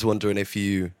 And I was wondering if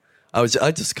I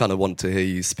just kind of want to hear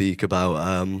you speak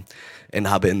about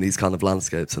inhabiting these kind of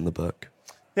landscapes in the book.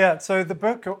 Yeah, so the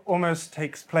book almost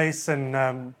takes place in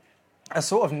a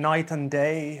sort of night and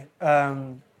day,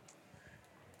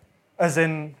 as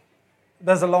in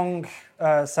there's a long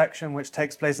section which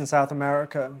takes place in South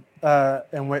America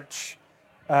in which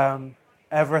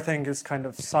everything is kind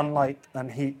of sunlight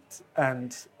and heat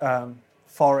and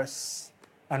forests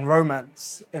and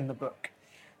romance in the book.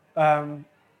 And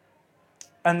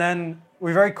then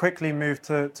we very quickly move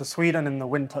to Sweden in the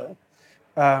winter,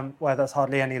 where there's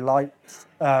hardly any light,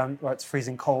 where it's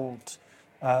freezing cold,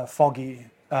 foggy.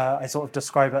 I sort of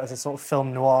describe it as a sort of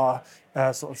film noir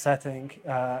sort of setting.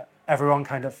 Everyone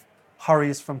kind of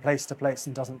hurries from place to place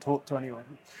and doesn't talk to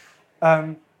anyone.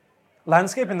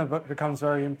 Landscape in the book becomes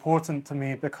very important to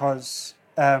me because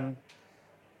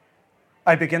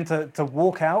I begin to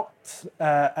walk out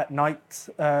at night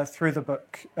through the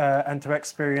book and to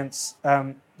experience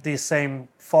these same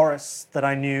forests that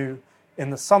I knew in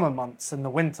the summer months, in the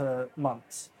winter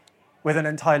months, with an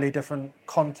entirely different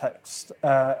context.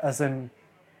 As in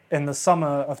the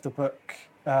summer of the book,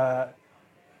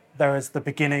 there is the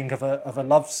beginning of a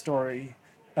love story.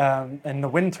 In the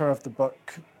winter of the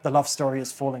book, the love story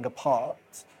is falling apart.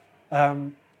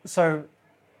 So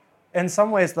in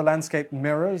some ways, the landscape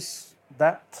mirrors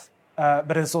that,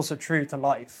 but it's also true to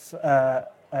life.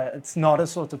 It's not a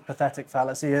sort of pathetic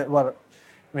fallacy.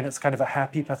 It's kind of a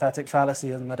happy pathetic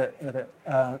fallacy in that it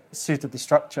suited the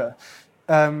structure.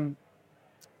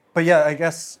 But yeah, I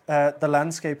guess the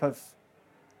landscape of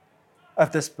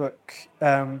this book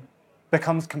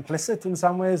becomes complicit in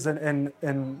some ways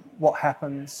in what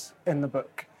happens in the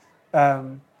book.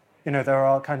 There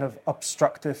are kind of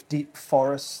obstructive, deep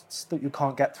forests that you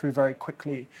can't get through very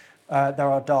quickly.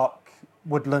 There are dark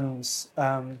woodlands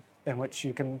in which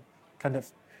you can kind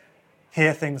of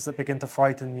hear things that begin to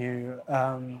frighten you.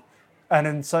 And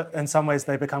in some ways,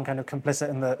 they become kind of complicit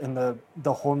in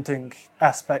the haunting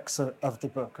aspects of the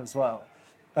book as well.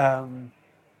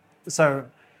 So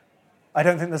I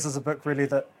don't think this is a book really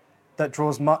that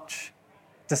draws much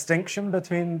distinction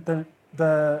between the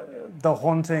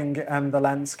haunting and the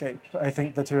landscape. I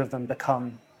think the two of them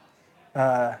become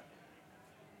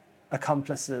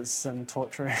accomplices in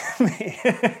torturing me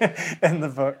in the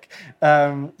book.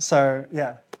 So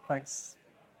yeah, thanks.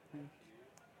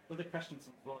 Other questions?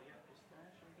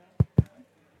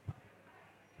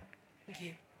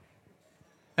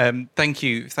 Thank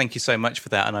you so much for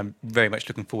that, and I'm very much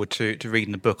looking forward to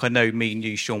reading the book. I know me and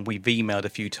you, Sean, we've emailed a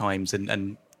few times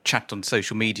and chatted on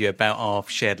social media about our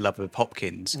shared love of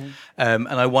Hopkins, and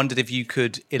I wondered if you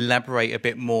could elaborate a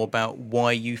bit more about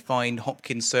why you find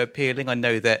Hopkins so appealing. I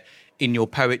know that in your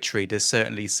poetry there's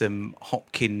certainly some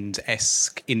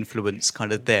Hopkins-esque influence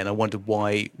kind of there, and I wondered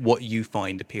what you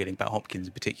find appealing about Hopkins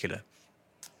in particular.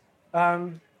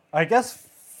 I guess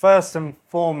first and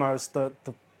foremost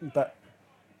that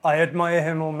I admire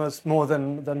him almost more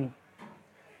than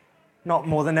not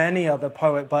more than any other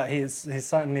poet, but he's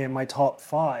certainly in my top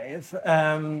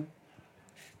 5.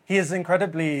 He is an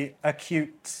incredibly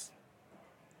acute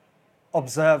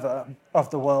observer of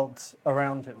the world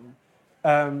around him.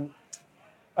 And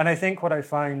I think what I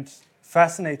find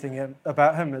fascinating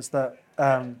about him is that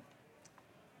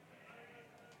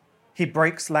he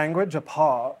breaks language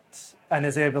apart and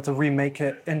is able to remake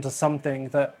it into something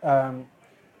that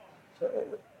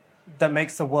that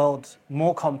makes the world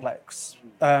more complex.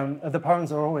 The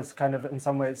poems are always kind of, in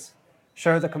some ways,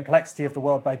 show the complexity of the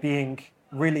world by being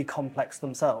really complex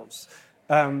themselves.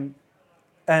 And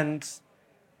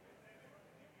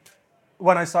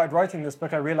when I started writing this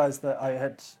book, I realized that I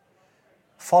had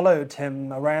followed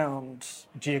him around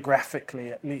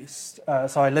geographically, at least.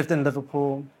 So I lived in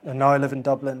Liverpool, and now I live in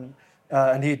Dublin,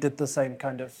 and he did the same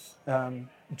kind of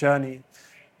journey.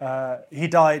 He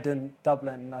died in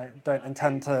Dublin. I don't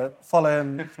intend to follow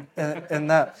him in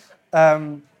that.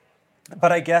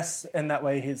 But I guess in that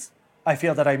way, I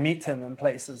feel that I meet him in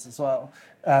places as well.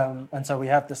 And so we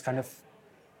have this kind of,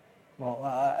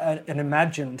 an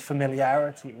imagined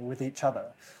familiarity with each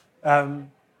other.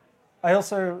 I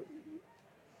also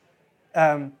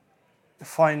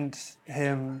find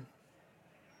him,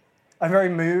 I'm very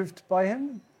moved by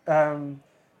him.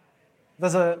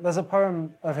 There's a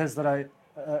poem of his that I've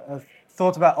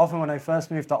thought about often when I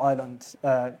first moved to Ireland,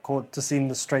 called "To Seem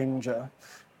the Stranger,"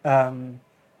 and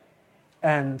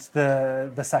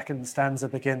the second stanza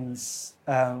begins,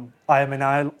 "I am in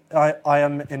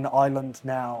Ireland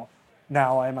now.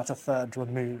 Now I am at a third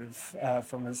remove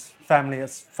from his family,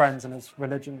 his friends, and his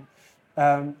religion."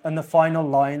 And the final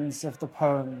lines of the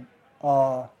poem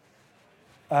are,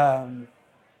 I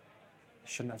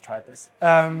shouldn't have tried this.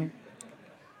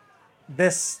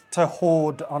 This to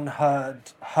hoard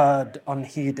unheard, heard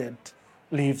unheeded,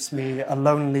 leaves me a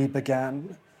lonely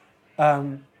began.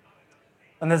 And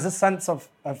there's a sense of,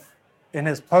 in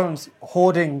his poems,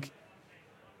 hoarding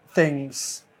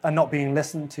things and not being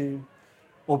listened to,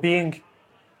 or being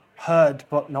heard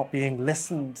but not being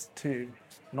listened to,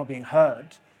 not being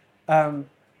heard,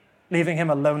 leaving him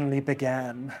a lonely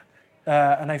began.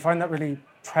 And I find that really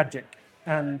tragic.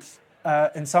 And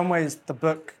in some ways, the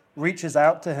book reaches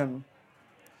out to him,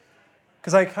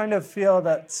 because I kind of feel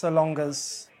that so long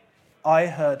as I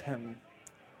heard him,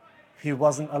 he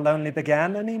wasn't a lonely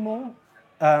began anymore.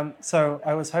 So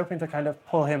I was hoping to kind of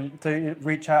pull him to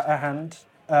reach out a hand.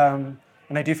 And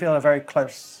I do feel a very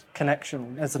close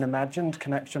connection. It's an imagined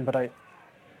connection, but I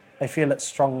feel it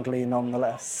strongly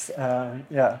nonetheless.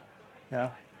 Yeah.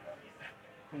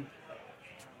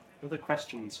 Other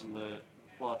questions from the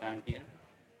floor down here?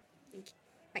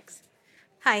 Thanks.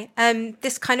 Hi.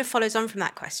 This kind of follows on from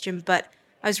that question, but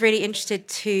I was really interested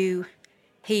to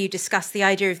hear you discuss the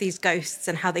idea of these ghosts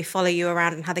and how they follow you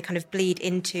around and how they kind of bleed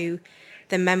into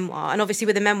the memoir. And obviously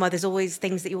with the memoir, there's always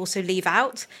things that you also leave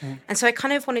out. And so I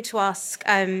kind of wanted to ask,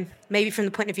 maybe from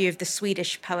the point of view of the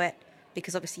Swedish poet,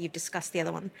 because obviously you've discussed the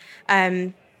other one,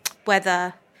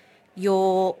 whether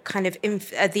your kind of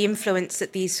the influence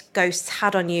that these ghosts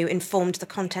had on you informed the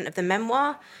content of the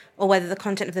memoir, or whether the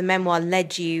content of the memoir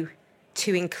led you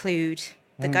to include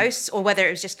the ghosts, or whether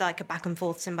it was just like a back and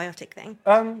forth symbiotic thing?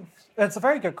 It's a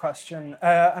very good question.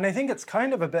 And I think it's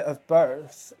kind of a bit of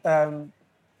both,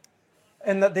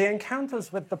 in that the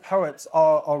encounters with the poets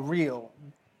are real.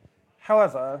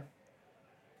 However,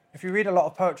 if you read a lot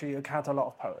of poetry, you encounter a lot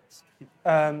of poets.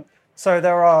 So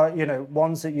there are,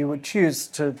 ones that you would choose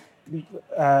to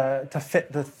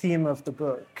fit the theme of the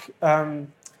book.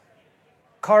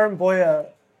 Karin Boye,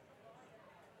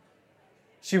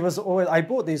 she was always, I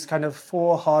bought these kind of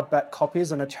 4 hardback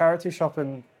copies in a charity shop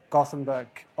in Gothenburg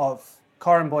of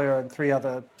Karin Boye and 3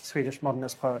 other Swedish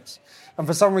modernist poets. And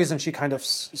for some reason, she kind of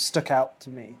stuck out to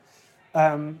me.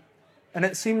 And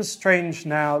it seems strange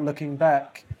now, looking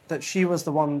back, that she was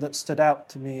the one that stood out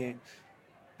to me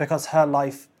because her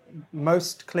life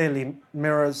most clearly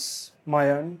mirrors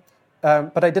my own.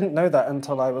 But I didn't know that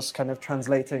until I was kind of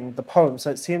translating the poem.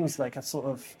 So it seems like a sort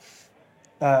of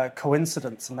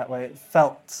coincidence in that way. It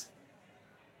felt,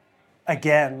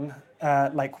 again,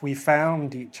 like we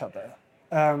found each other.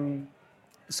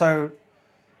 So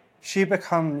she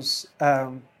becomes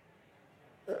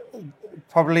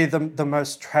probably the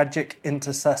most tragic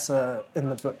intercessor in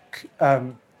the book.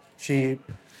 She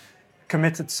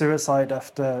committed suicide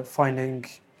after finding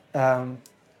her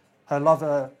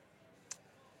lover.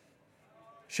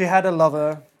 She had a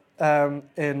lover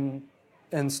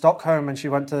in Stockholm, and she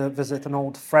went to visit an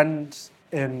old friend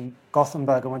in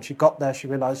Gothenburg. And when she got there, she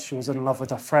realized she was in love with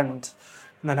her friend.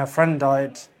 And then her friend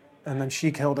died, and then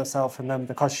she killed herself. And then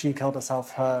because she killed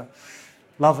herself, her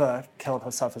lover killed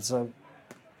herself. It's a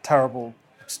terrible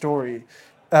story.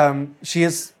 She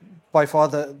is by far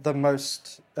the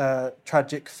most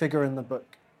tragic figure in the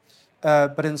book.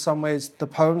 But in some ways, the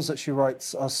poems that she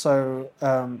writes are so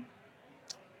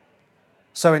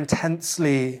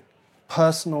intensely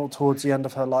personal towards the end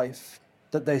of her life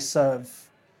that they serve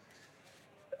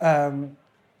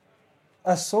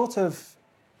a sort of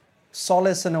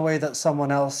solace in a way that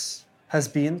someone else has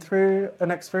been through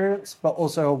an experience, but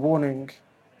also a warning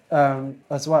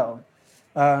as well.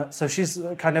 So she's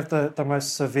kind of the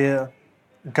most severe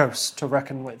ghost to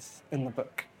reckon with in the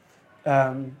book.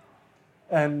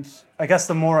 And I guess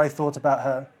the more I thought about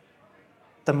her,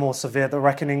 the more severe the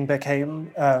reckoning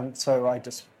became. So I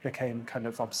just became kind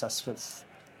of obsessed with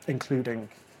including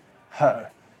her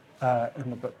in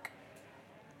the book.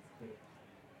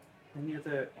 Any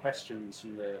other questions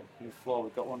from the floor?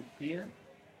 We've got one here.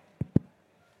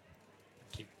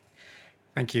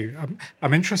 Thank you.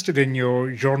 I'm interested in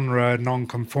your genre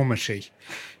non-conformity,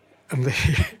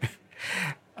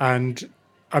 and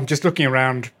I'm just looking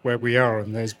around where we are,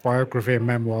 and there's biography and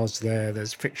memoirs there,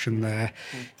 there's fiction there.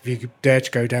 If you dare to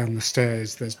go down the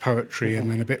stairs, there's poetry, and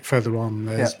then a bit further on,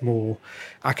 there's more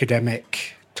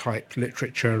academic type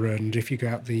literature, and if you go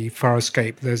out the far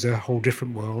escape, there's a whole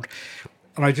different world.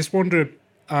 And I just wonder,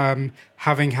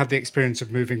 having had the experience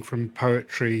of moving from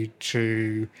poetry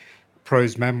to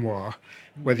prose memoir,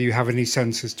 whether you have any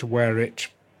sense as to where it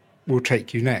will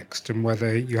take you next, and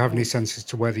whether you have any sense as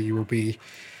to whether you will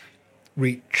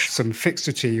reach some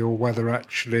fixity, or whether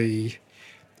actually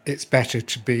it's better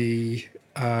to be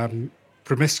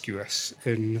promiscuous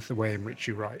in the way in which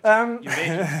you write. You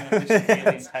made this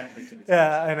really intently to this.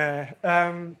 Yeah, I know.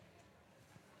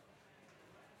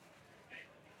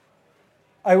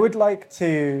 I would like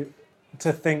to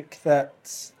think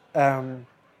that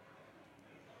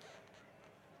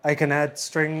I can add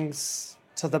strings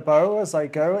to the bow as I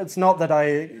go. It's not that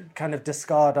I kind of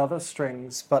discard other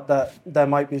strings, but that there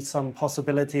might be some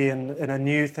possibility in a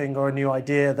new thing or a new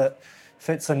idea that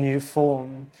fits a new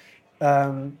form,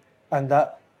 and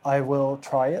that I will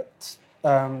try it.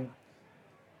 I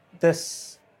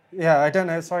don't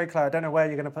know. Sorry, Claire. I don't know where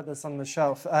you're going to put this on the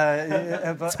shelf.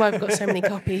 That's why I've got so many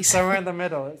copies. Somewhere in the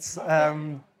middle. It's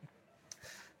I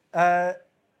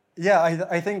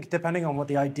think depending on what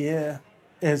the idea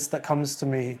is that comes to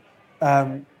me,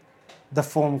 the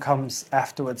form comes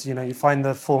afterwards. You know, you find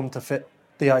the form to fit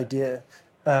the idea.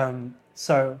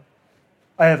 So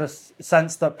I have a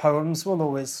sense that poems will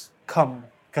always come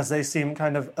because they seem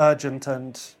kind of urgent,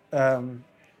 and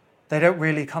they don't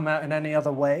really come out in any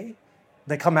other way.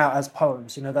 They come out as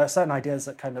poems. You know, there are certain ideas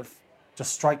that kind of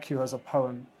just strike you as a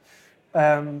poem.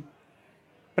 But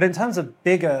in terms of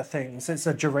bigger things, it's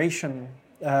a duration,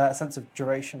 a sense of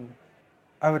duration.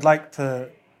 I would like to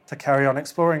carry on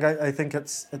exploring. I think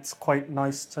it's quite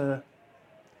nice to.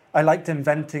 I liked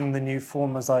inventing the new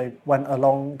form as I went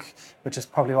along, which is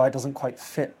probably why it doesn't quite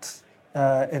fit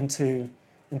into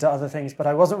other things. But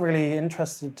I wasn't really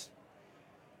interested.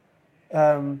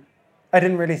 I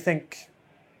didn't really think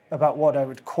about what I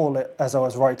would call it as I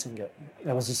was writing it.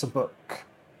 It was just a book,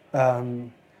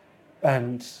 and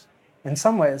in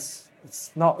some ways,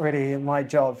 it's not really my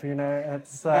job. You know,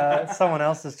 it's someone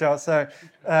else's job.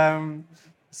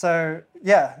 So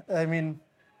yeah, I mean,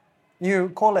 you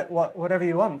call it whatever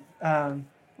you want.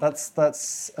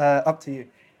 That's up to you.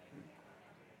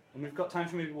 And we've got time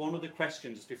for maybe one other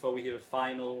question just before we hear a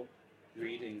final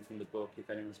reading from the book, if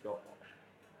anyone's got one.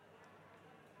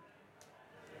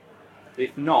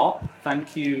 If not,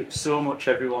 thank you so much,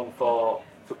 everyone, for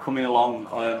coming along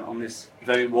on this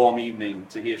very warm evening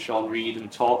to hear Sean read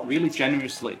and talk really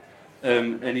generously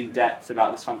and in depth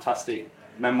about this fantastic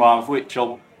memoir, of which,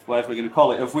 or whatever we're going to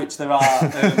call it, of which there are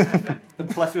a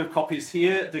plethora of copies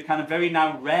here. The kind of very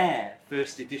now rare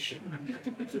first edition,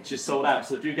 which is sold out.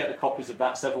 So do get the copies of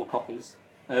that, several copies,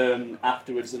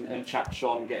 afterwards, and chat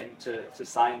Sean getting to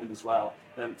sign them as well.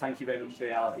 Thank you very much to the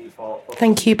LRB for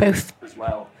Thank you both as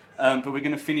well. But we're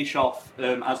going to finish off,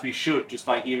 as we should, just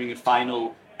by hearing a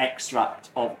final extract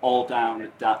of All Down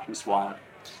at Darknesswire.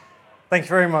 Thank you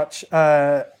very much,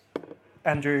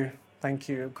 Andrew. Thank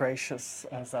you, gracious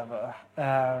as ever.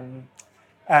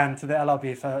 And to the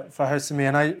LRB for hosting me.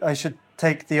 And I should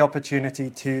take the opportunity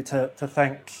to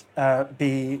thank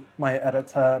B, my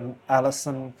editor, and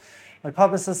Alison, my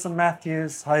publicist, and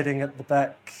Matthews, hiding at the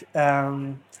back,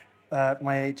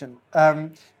 my agent.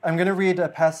 I'm going to read a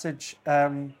passage.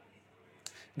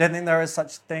 I don't think there is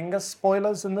such thing as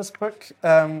spoilers in this book,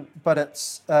 but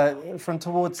it's from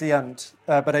towards the end.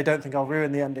 But I don't think I'll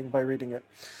ruin the ending by reading it.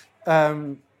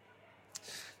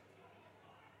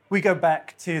 we go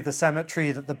back to the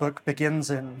cemetery that the book begins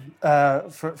in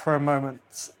for a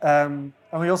moment. And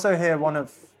we also hear one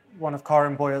of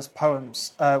Karin Boyer's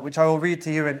poems, which I will read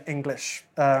to you in English,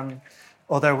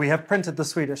 although we have printed the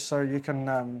Swedish, so you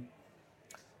can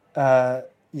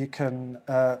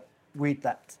read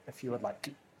that if you would like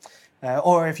to.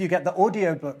 Or if you get the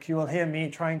audiobook, you will hear me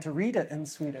trying to read it in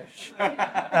Swedish.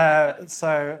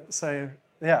 So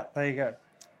yeah, there you go.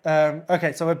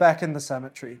 Okay, so we're back in the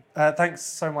cemetery. Thanks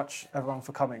so much, everyone,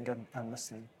 for coming and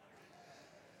listening.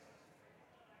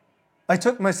 I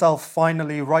took myself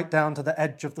finally right down to the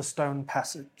edge of the stone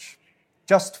passage,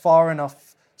 just far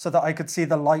enough so that I could see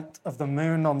the light of the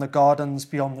moon on the gardens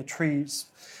beyond the trees,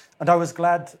 and I was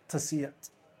glad to see it,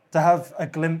 to have a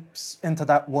glimpse into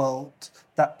that world,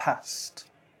 that past.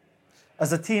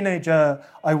 As a teenager,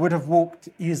 I would have walked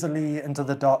easily into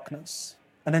the darkness,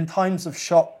 and in times of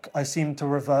shock, I seemed to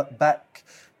revert back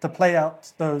to play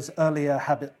out those earlier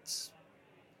habits.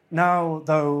 Now,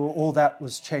 though, all that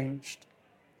was changed.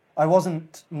 I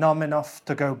wasn't numb enough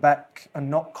to go back and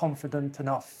not confident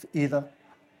enough either.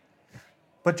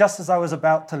 But just as I was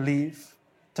about to leave,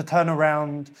 to turn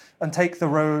around and take the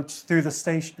roads through the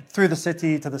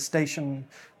city to the station,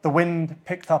 the wind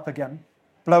picked up again,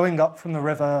 blowing up from the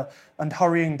river and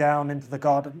hurrying down into the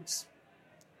gardens.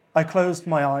 I closed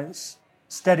my eyes,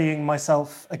 steadying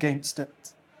myself against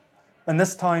it. And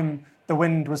this time, the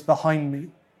wind was behind me,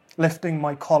 lifting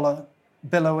my collar,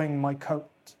 billowing my coat.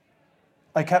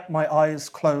 I kept my eyes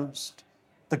closed,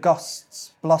 the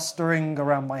gusts blustering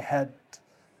around my head,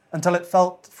 until it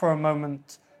felt for a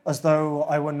moment as though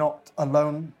I were not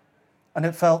alone, and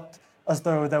it felt as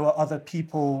though there were other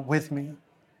people with me,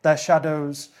 their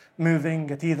shadows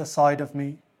moving at either side of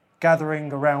me,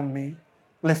 gathering around me,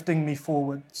 lifting me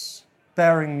forwards,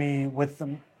 bearing me with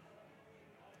them.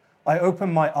 I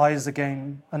opened my eyes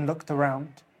again and looked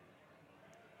around.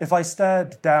 If I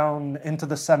stared down into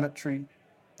the cemetery,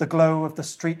 the glow of the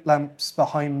street lamps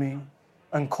behind me,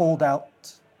 and called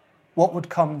out, what would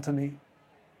come to me?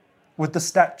 Would the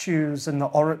statues in the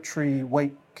oratory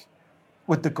wake?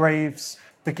 Would the graves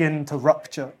begin to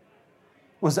rupture?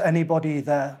 Was anybody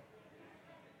there?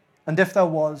 And if there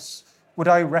was, would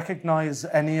I recognize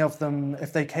any of them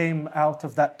if they came out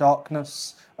of that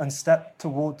darkness and stepped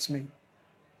towards me?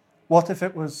 What if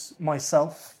it was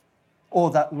myself, or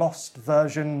that lost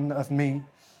version of me,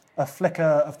 a flicker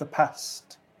of the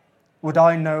past? Would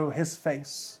I know his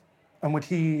face, and would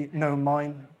he know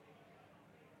mine?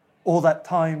 All that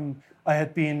time I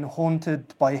had been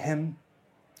haunted by him,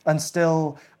 and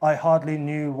still I hardly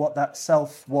knew what that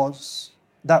self was,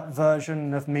 that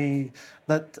version of me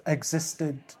that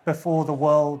existed before the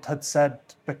world had said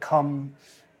become,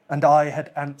 and I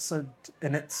had answered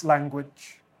in its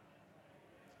language.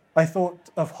 I thought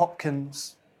of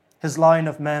Hopkins, his line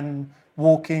of men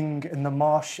walking in the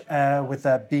marsh air with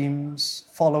their beams,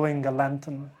 following a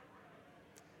lantern.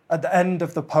 At the end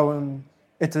of the poem,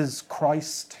 it is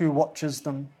Christ who watches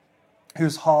them,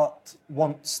 whose heart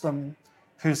wants them,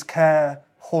 whose care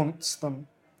haunts them,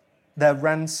 their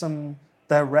ransom,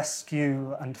 their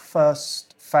rescue, and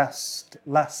first, fast,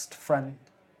 last friend.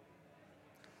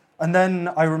 And then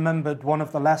I remembered one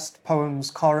of the last poems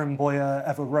Karin Boyer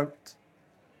ever wrote.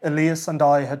 Elias and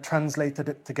I had translated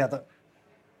it together.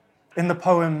 In the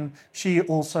poem, she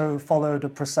also followed a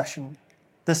procession,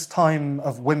 this time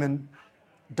of women,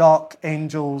 dark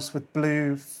angels with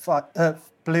blue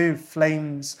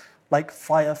flames like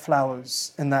fire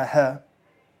flowers in their hair.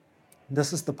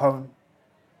 This is the poem.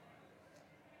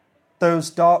 Those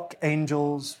dark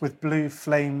angels with blue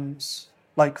flames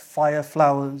like fire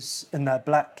flowers in their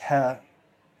black hair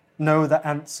know the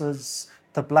answers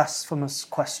to blasphemous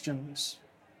questions.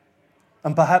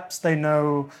 And perhaps they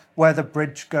know where the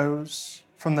bridge goes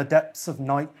from the depths of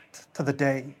night to the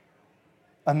day.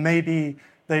 And maybe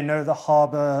they know the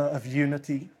harbor of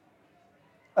unity.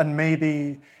 And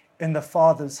maybe in the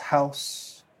Father's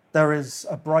house, there is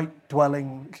a bright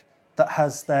dwelling that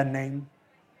has their name.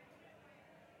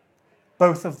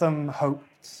 Both of them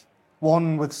hoped,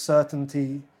 one with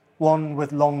certainty, one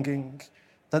with longing,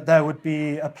 that there would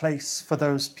be a place for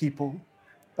those people,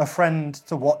 a friend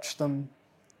to watch them,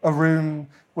 a room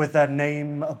with their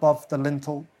name above the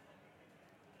lintel.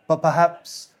 But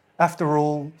perhaps, after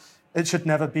all, it should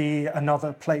never be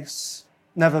another place,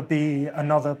 never be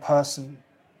another person.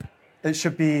 It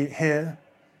should be here.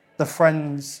 The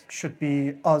friends should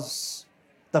be us.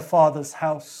 The Father's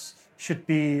house should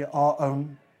be our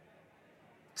own.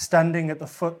 Standing at the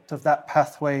foot of that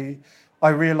pathway, I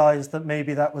realized that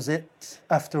maybe that was it,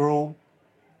 after all.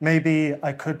 Maybe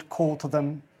I could call to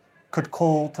them, could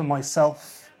call to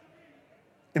myself.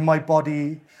 In my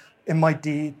body, in my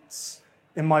deeds,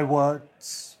 in my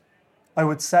words, I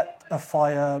would set a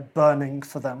fire burning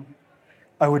for them.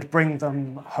 I would bring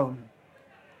them home.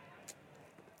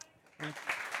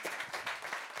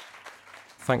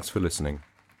 Thanks for listening.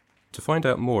 To find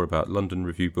out more about London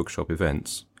Review Bookshop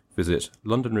events, visit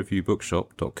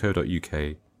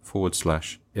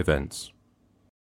londonreviewbookshop.co.uk/events.